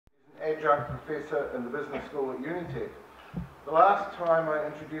adjunct professor in the business school at Unitec. The last time I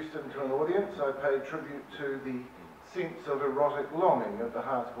introduced him to an audience, I paid tribute to the sense of erotic longing at the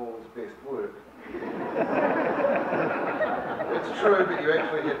heart of all his best work. It's true, but you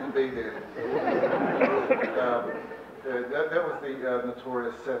actually had to be there. That was the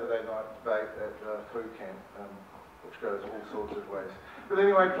notorious Saturday night debate at food camp, which goes all sorts of ways. But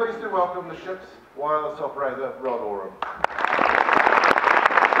anyway, please do welcome the ship's wireless operator, Rod Oram.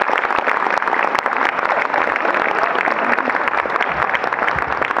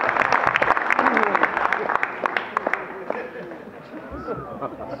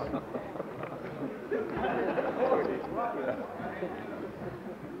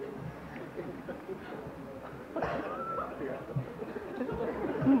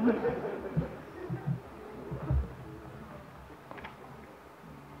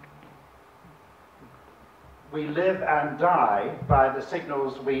 We live and die by the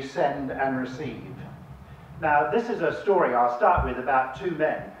signals we send and receive. Now, this is a story I'll start with about two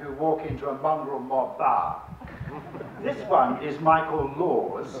men who walk into a mongrel mob bar. This one is Michael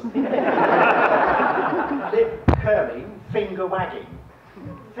Laws, lip curling, finger wagging.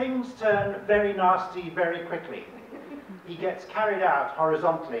 Things turn very nasty very quickly. He gets carried out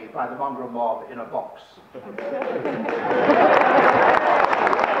horizontally by the mongrel mob in a box.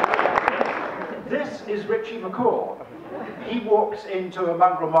 This is Richie McCaw. He walks into a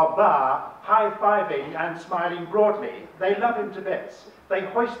mongrel mob bar, high-fiving and smiling broadly. They love him to bits. They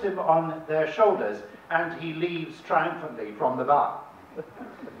hoist him on their shoulders, and he leaves triumphantly from the bar.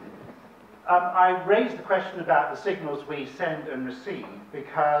 I raised the question about the signals we send and receive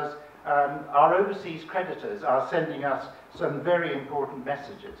because our overseas creditors are sending us some very important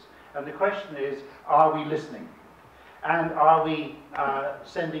messages. And the question is, are we listening? And are we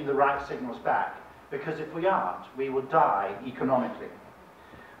sending the right signals back? Because if we aren't, we will die economically.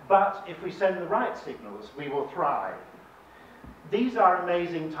 But if we send the right signals, we will thrive. These are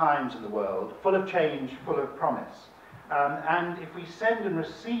amazing times in the world, full of change, full of promise. And if we send and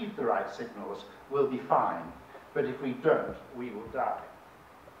receive the right signals, we'll be fine. But if we don't, we will die.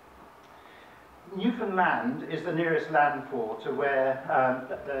 Newfoundland is the nearest landfall to where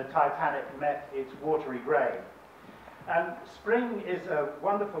the Titanic met its watery grave. And spring is a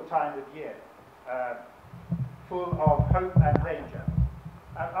wonderful time of year, full of hope and danger.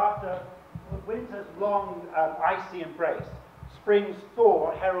 After winter's long icy embrace, spring's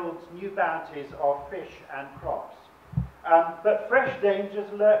thaw heralds new bounties of fish and crops. But fresh dangers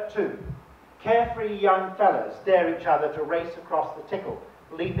lurk too. Carefree young fellas dare each other to race across the Tickle,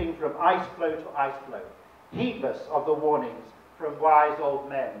 leaping from ice floe to ice floe, heedless of the warnings from wise old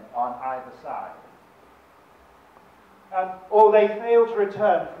men on either side. Or they fail to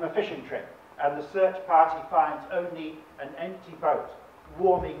return from a fishing trip, and the search party finds only an empty boat,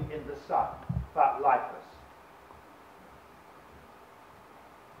 warming in the sun, but lifeless.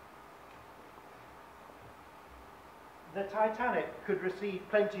 The Titanic could receive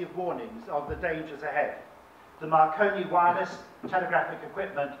plenty of warnings of the dangers ahead. The Marconi wireless telegraphic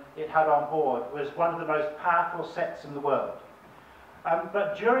equipment it had on board was one of the most powerful sets in the world.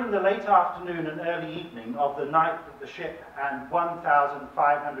 But during the late afternoon and early evening of the night that the ship and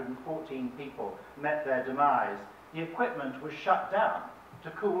 1,514 people met their demise, the equipment was shut down to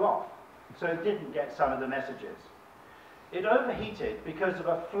cool off, so it didn't get some of the messages. It overheated because of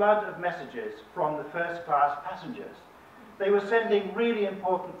a flood of messages from the first-class passengers. They were sending really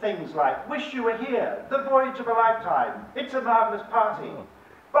important things like, "Wish you were here, the voyage of a lifetime, it's a marvellous party,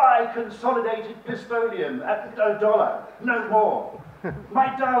 buy consolidated pistolium at $1, no more. My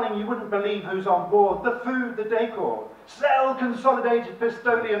darling, you wouldn't believe who's on board, the food, the decor, sell consolidated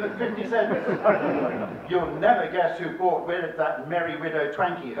pistolium at 50 cents. You'll never guess who bought with that merry widow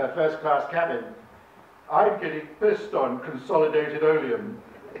Twanky her first-class cabin. I'm getting pissed on consolidated oleum."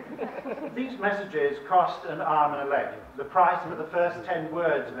 These messages cost an arm and a leg. The price for the first 10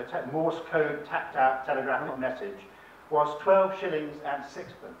 words of a Morse code tapped-out telegraphic message was 12 shillings and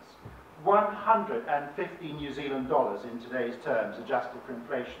sixpence, 150 New Zealand dollars in today's terms, adjusted for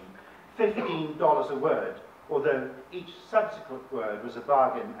inflation, $15 a word, although each subsequent word was a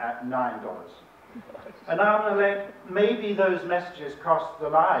bargain at $9. An arm and a leg, maybe those messages cost the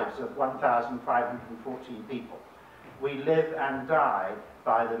lives of 1,514 people. We live and die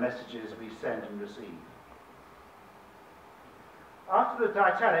by the messages we send and receive. After the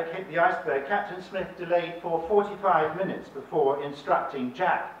Titanic hit the iceberg, Captain Smith delayed for 45 minutes before instructing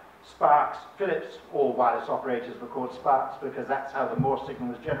Jack, Sparks, Phillips, all wireless operators were called Sparks because that's how the Morse signal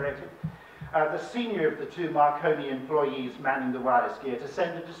was generated, the senior of the two Marconi employees manning the wireless gear, to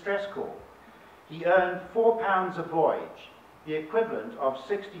send a distress call. He earned £4 a voyage. the equivalent of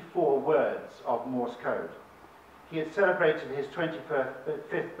 64 words of Morse code. He had celebrated his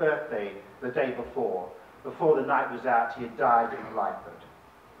 25th birthday the day before. Before the night was out, he had died in a lifeboat.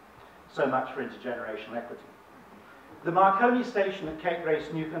 So much for intergenerational equity. The Marconi station at Cape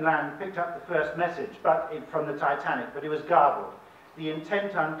Race, Newfoundland, picked up the first message from the Titanic, but it was garbled. The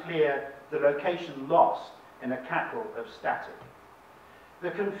intent unclear, the location lost in a cackle of static. The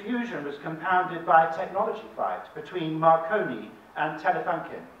confusion was compounded by a technology fight between Marconi and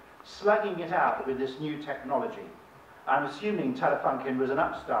Telefunken, slugging it out with this new technology. I'm assuming Telefunken was an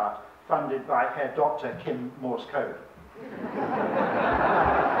upstart funded by Herr Dr. Kim Morse code.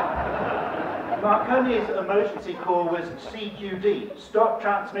 Marconi's emergency call was CQD, stop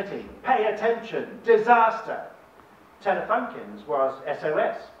transmitting, pay attention, disaster. Telefunken's was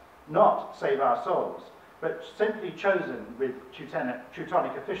SOS, not save our souls, but simply chosen with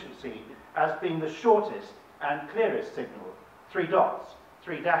Teutonic efficiency as being the shortest and clearest signal, 3 dots,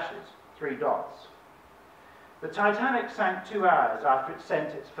 3 dashes, 3 dots. The Titanic sank 2 hours after it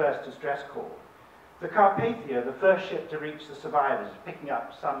sent its first distress call. The Carpathia, the first ship to reach the survivors, picking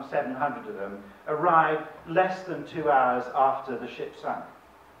up some 700 of them, arrived less than 2 hours after the ship sunk.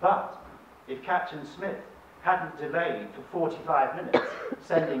 But if Captain Smith hadn't delayed for 45 minutes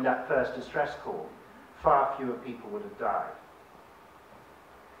sending that first distress call, far fewer people would have died.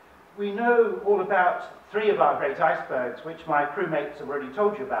 We know all about 3 of our great icebergs, which my crewmates have already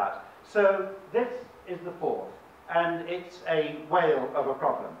told you about. So this is the 4th, and it's a whale of a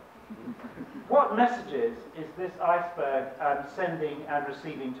problem. What messages is this iceberg sending and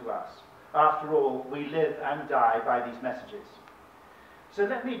receiving to us? After all, we live and die by these messages. So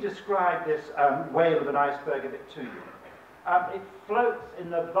let me describe this whale of an iceberg a bit to you. It floats in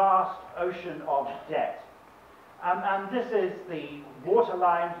the vast ocean of debt. And this is the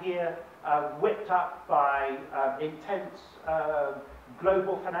waterline here, whipped up by intense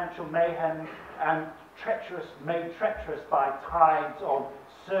global financial mayhem and made treacherous by tides of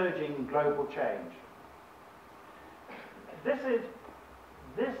surging global change. This is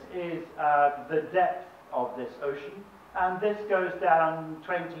the depth of this ocean, and this goes down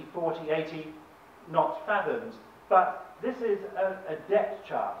 20, 40, 80, not fathoms, but this is a depth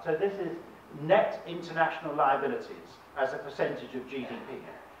chart. So this is net international liabilities as a percentage of GDP.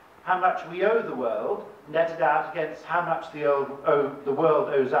 How much we owe the world netted out against how much the world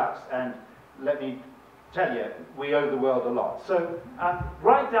owes us. And let me tell you, we owe the world a lot. So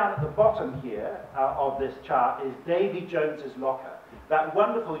right down at the bottom here of this chart is Davy Jones's locker, that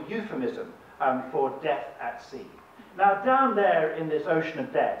wonderful euphemism for death at sea. Now down there in this ocean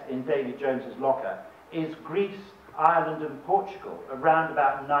of debt in Davy Jones's locker is Greece, Ireland and Portugal, around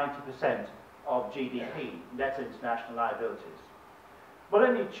about 90% of GDP, net international liabilities. Well,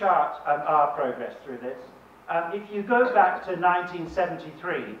 let me chart our progress through this. If you go back to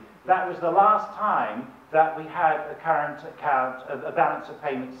 1973, that was the last time that we had a current account of a balance of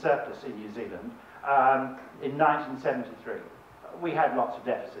payment surplus in New Zealand in 1973. We had lots of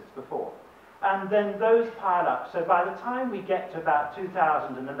deficits before. And then those pile up. So by the time we get to about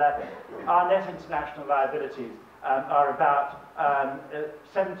 2011, our net international liabilities are about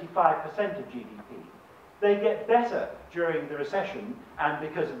 75% of GDP. They get better during the recession and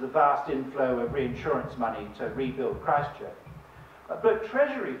because of the vast inflow of reinsurance money to rebuild Christchurch. But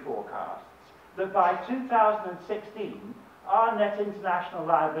Treasury forecasts that by 2016, our net international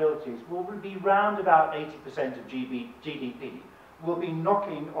liabilities will be round about 80% of GDP, will be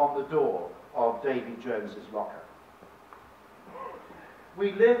knocking on the door of Davy Jones's locker.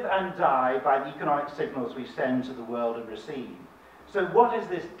 We live and die by the economic signals we send to the world and receive. So what is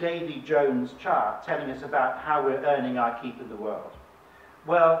this Davy Jones chart telling us about how we're earning our keep in the world?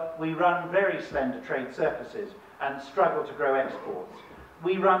 Well, we run very slender trade surpluses and struggle to grow exports.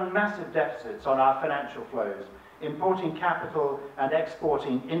 We run massive deficits on our financial flows, importing capital and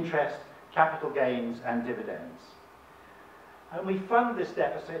exporting interest, capital gains and dividends. And we fund this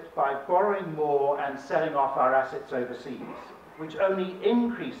deficit by borrowing more and selling off our assets overseas, which only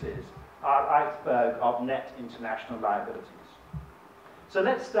increases our iceberg of net international liabilities. So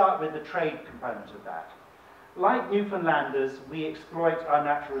let's start with the trade component of that. Like Newfoundlanders, we exploit our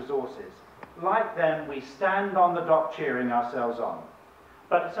natural resources. Like them, we stand on the dock cheering ourselves on.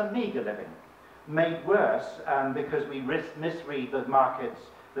 But it's a meagre living, made worse because we misread the markets,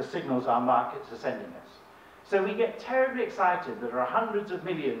 the signals our markets are sending us. So we get terribly excited that there are hundreds of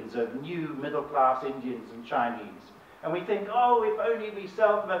millions of new middle-class Indians and Chinese. And we think, oh, if only we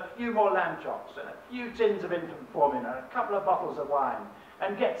sell them a few more lamb chops and a few tins of infant formula and a couple of bottles of wine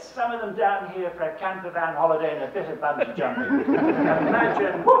and get some of them down here for a camper van holiday and a bit of bungee jumping. And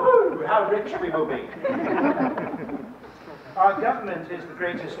imagine, woohoo, how rich we will be. Our government is the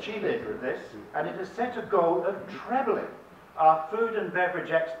greatest cheerleader of this, and it has set a goal of trebling our food and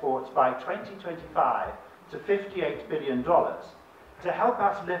beverage exports by 2025 to $58 billion to help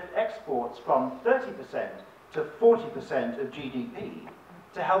us lift exports from 30% to 40% of GDP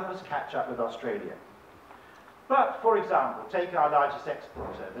to help us catch up with Australia. But, for example, take our largest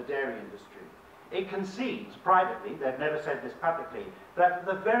exporter, the dairy industry. It concedes privately, they've never said this publicly, that at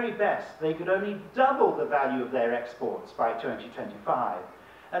the very best they could only double the value of their exports by 2025,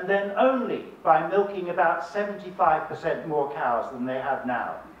 and then only by milking about 75% more cows than they have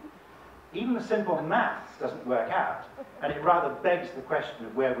now. Even the simple maths doesn't work out, and it rather begs the question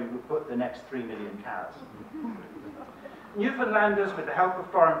of where we would put the next 3 million cows. Newfoundlanders, with the help of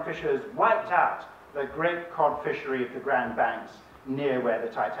foreign fishers, wiped out the great cod fishery of the Grand Banks near where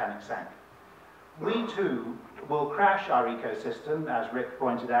the Titanic sank. We too will crash our ecosystem, as Rick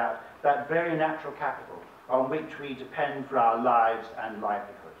pointed out, that very natural capital on which we depend for our lives and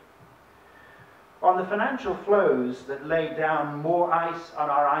livelihood. On the financial flows that lay down more ice on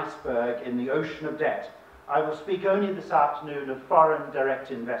our iceberg in the ocean of debt, I will speak only this afternoon of foreign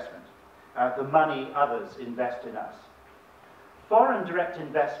direct investment, the money others invest in us. Foreign direct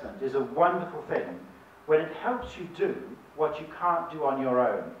investment is a wonderful thing when it helps you do what you can't do on your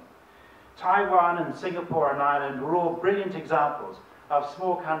own. Taiwan and Singapore and Ireland were all brilliant examples of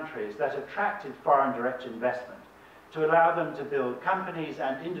small countries that attracted foreign direct investment to allow them to build companies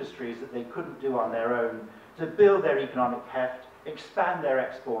and industries that they couldn't do on their own, to build their economic heft, expand their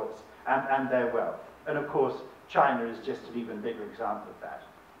exports and their wealth. And of course, China is just an even bigger example of that.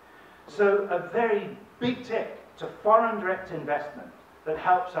 So a very big tick to foreign direct investment that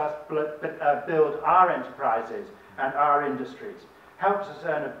helps us build our enterprises and our industries, helps us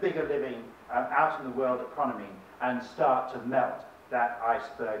earn a bigger living out in the world economy and start to melt that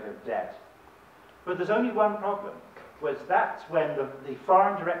iceberg of debt. But there's only one problem, was that's when the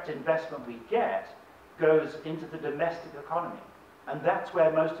foreign direct investment we get goes into the domestic economy. And that's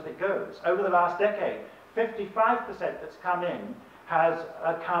where most of it goes. Over the last decade, 55% that's come in has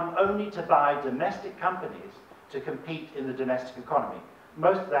come only to buy domestic companies to compete in the domestic economy.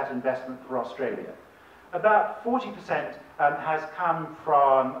 Most of that investment for Australia. About 40% has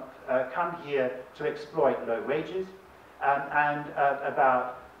come here to exploit low wages, and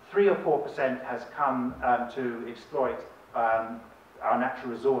about 3 or 4% has come to exploit our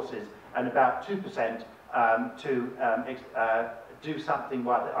natural resources, and about 2% to do something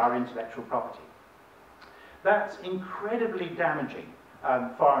with our intellectual property. That's incredibly damaging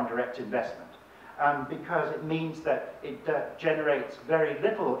foreign direct investment. Because it means that it generates very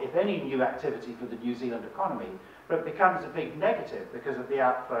little, if any, new activity for the New Zealand economy, but becomes a big negative because of the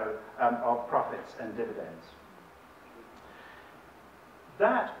outflow of profits and dividends.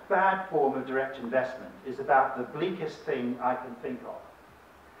 That bad form of direct investment is about the bleakest thing I can think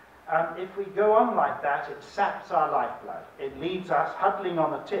of. If we go on like that, it saps our lifeblood. It leaves us huddling on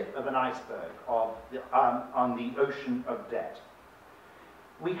the tip of an iceberg on the ocean of debt.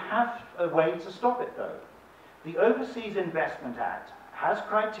 We have a way to stop it, though. The Overseas Investment Act has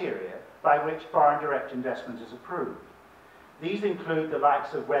criteria by which foreign direct investment is approved. These include the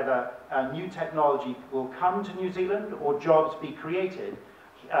likes of whether new technology will come to New Zealand or jobs be created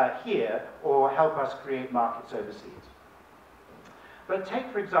here or help us create markets overseas. But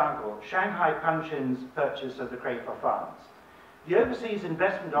take, for example, Shanghai Punchin's purchase of the Crayford Farms. The Overseas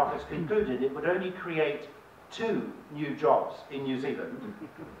Investment Office concluded it would only create 2 new jobs in New Zealand,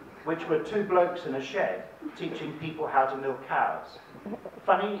 which were 2 blokes in a shed teaching people how to milk cows.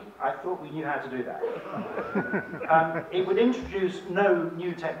 Funny, I thought we knew how to do that. It would introduce no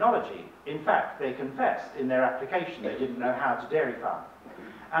new technology. In fact, they confessed in their application they didn't know how to dairy farm.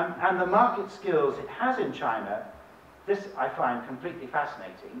 And the market skills it has in China, this I find completely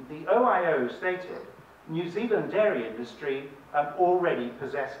fascinating. The OIO stated New Zealand dairy industry already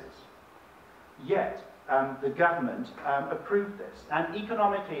possesses. Yet, the government approved this, and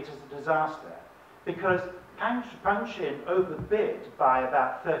economically it is a disaster because Punchin overbid by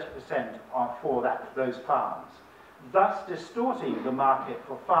about 30% for those farms, thus distorting the market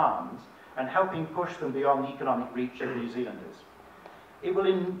for farms and helping push them beyond the economic reach of New Zealanders. It will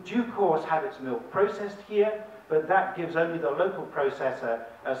in due course have its milk processed here, but that gives only the local processor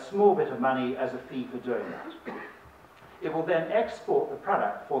a small bit of money as a fee for doing that. It will then export the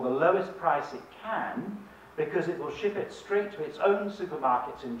product for the lowest price it can, because it will ship it straight to its own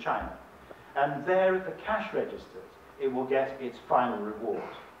supermarkets in China. And there at the cash registers, it will get its final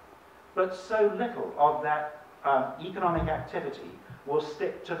reward. But so little of that economic activity will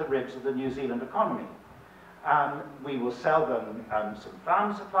stick to the ribs of the New Zealand economy. We will sell them some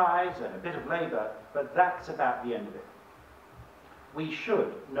farm supplies and a bit of labour, but that's about the end of it. We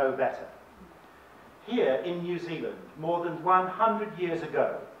should know better. Here in New Zealand, more than 100 years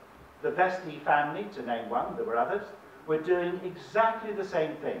ago, the Vestley family, to name one, there were others, were doing exactly the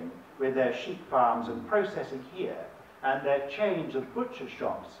same thing with their sheep farms and processing here, and their chains of butcher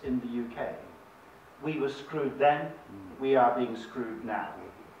shops in the UK. We were screwed then, we are being screwed now.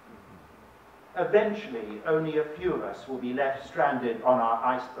 Eventually, only a few of us will be left stranded on our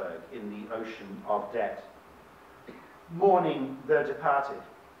iceberg in the ocean of debt, mourning the departed.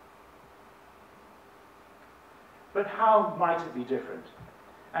 But how might it be different?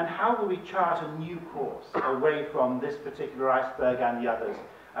 And how will we chart a new course away from this particular iceberg and the others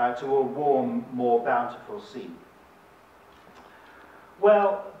to a warm, more bountiful sea?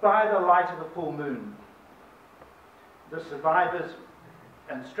 Well, by the light of the full moon, the survivors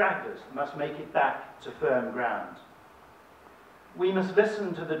and stragglers must make it back to firm ground. We must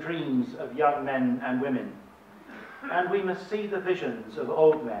listen to the dreams of young men and women, and we must see the visions of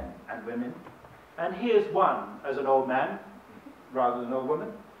old men and women. And here's one as an old man, rather than an old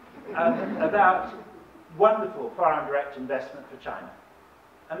woman, about wonderful foreign direct investment for China.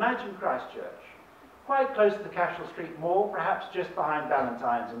 Imagine Christchurch, quite close to the Cashel Street Mall, perhaps just behind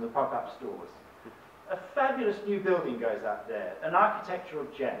Ballantyne's and the pop-up stores. A fabulous new building goes up there, an architectural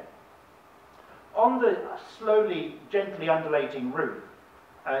gem. On the slowly, gently undulating roof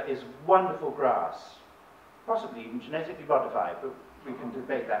is wonderful grass, possibly even genetically modified, but we can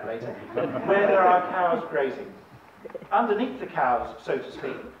debate that later, where there are cows grazing. Underneath the cows, so to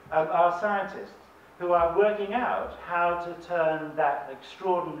speak, are scientists who are working out how to turn that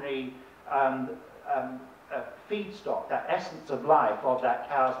extraordinary feedstock, that essence of life of that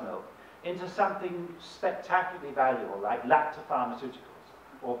cow's milk, into something spectacularly valuable, like lactopharmaceuticals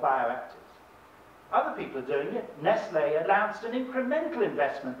or bioactives. Other people are doing it. Nestle announced an incremental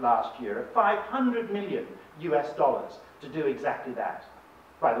investment last year of $500 million US to do exactly that.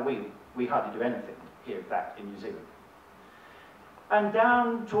 By the way, we hardly do anything here of that in New Zealand. And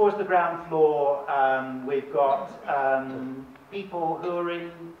down towards the ground floor, we've got people who are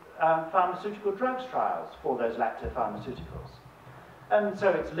in pharmaceutical drugs trials for those lactopharmaceuticals. And so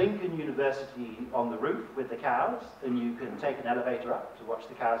it's Lincoln University on the roof with the cows, and you can take an elevator up to watch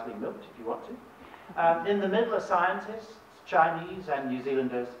the cows being milked if you want to. In the middle are scientists, Chinese and New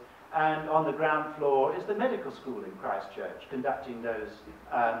Zealanders, and on the ground floor is the medical school in Christchurch conducting those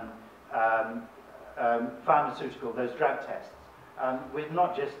those drug tests, with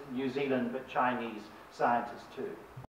not just New Zealand but Chinese scientists too.